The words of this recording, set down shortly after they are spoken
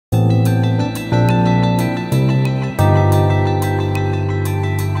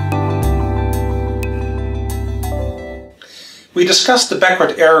discussed the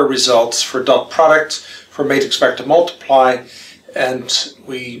backward error results for dot product, for matrix vector multiply, and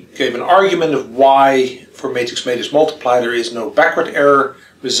we gave an argument of why for matrix multiply there is no backward error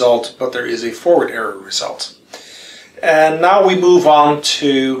result, but there is a forward error result. And now we move on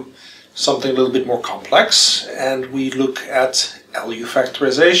to something a little bit more complex, and we look at LU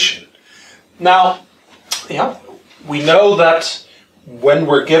factorization. Now, we know that when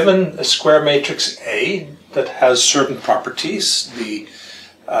we're given a square matrix A that has certain properties, the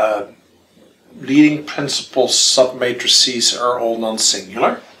leading principal submatrices are all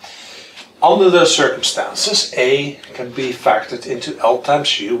non-singular. Under those circumstances, A can be factored into L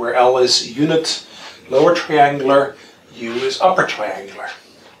times U, where L is unit lower triangular, U is upper triangular.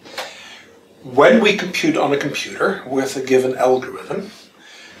 When we compute on a computer with a given algorithm,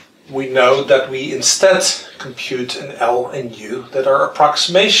 we know that we instead compute an L and U that are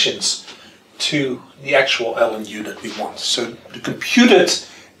approximations to the actual L and U that we want. So the computed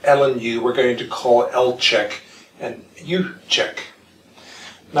L and U we're going to call L check and U check.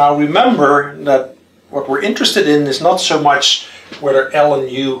 Now remember that what we're interested in is not so much whether L and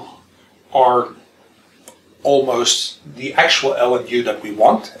U are almost the actual L and U that we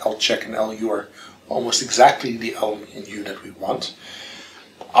want. L check and L U are almost exactly the L and U that we want.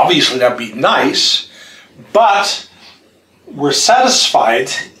 Obviously that'd be nice, but we're satisfied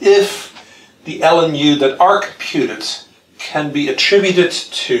if the L and U that are computed can be attributed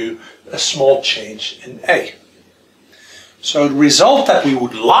to a small change in A. So the result that we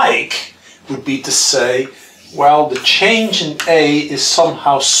would like would be to say, well, the change in A is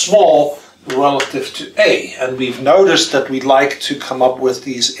somehow small relative to A. And we've noticed that we'd like to come up with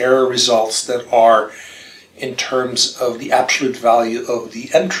these error results that are in terms of the absolute value of the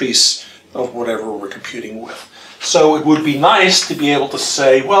entries of whatever we're computing with. So it would be nice to be able to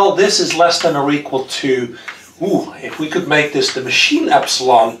say, well, this is less than or equal to, if we could make this the machine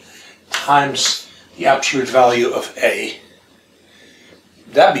epsilon times the absolute value of A,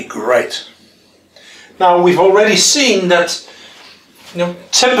 that'd be great. Now we've already seen that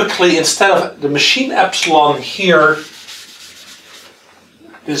typically instead of the machine epsilon here,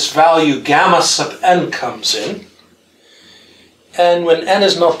 this value gamma sub n comes in, and when n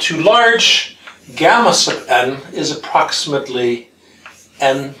is not too large, gamma sub n is approximately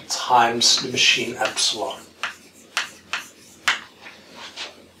n times the machine epsilon.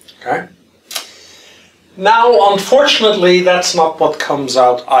 Okay? Now, unfortunately, that's not what comes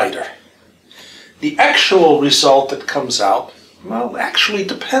out either. The actual result that comes out, well, actually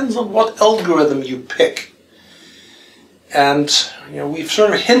depends on what algorithm you pick. And we've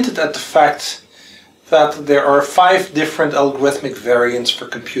sort of hinted at the fact that there are 5 different algorithmic variants for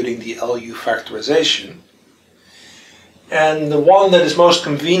computing the LU factorization. And the one that is most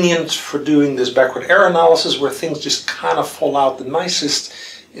convenient for doing this backward error analysis, where things just kind of fall out the nicest,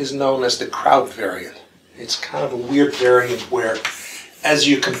 is known as the crowd variant. It's kind of a weird variant where, as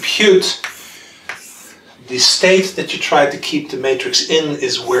you compute, the state that you try to keep the matrix in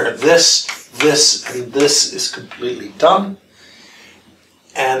is where this, and this is completely done,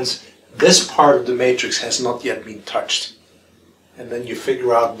 and this part of the matrix has not yet been touched. And then you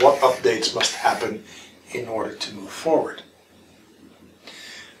figure out what updates must happen in order to move forward.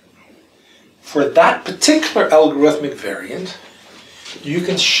 For that particular algorithmic variant, you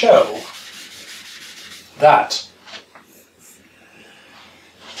can show that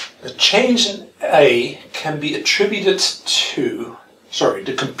the change in A can be attributed to,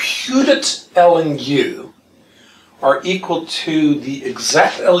 the computed L and U are equal to the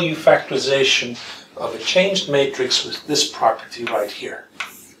exact LU factorization of a changed matrix with this property right here.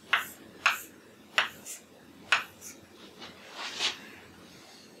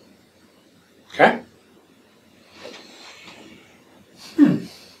 Okay?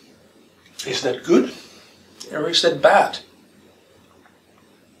 Is that good or is that bad?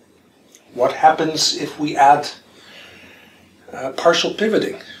 What happens if we add partial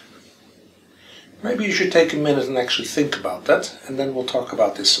pivoting? Maybe you should take a minute and actually think about that, and then we'll talk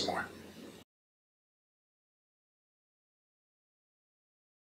about this some more.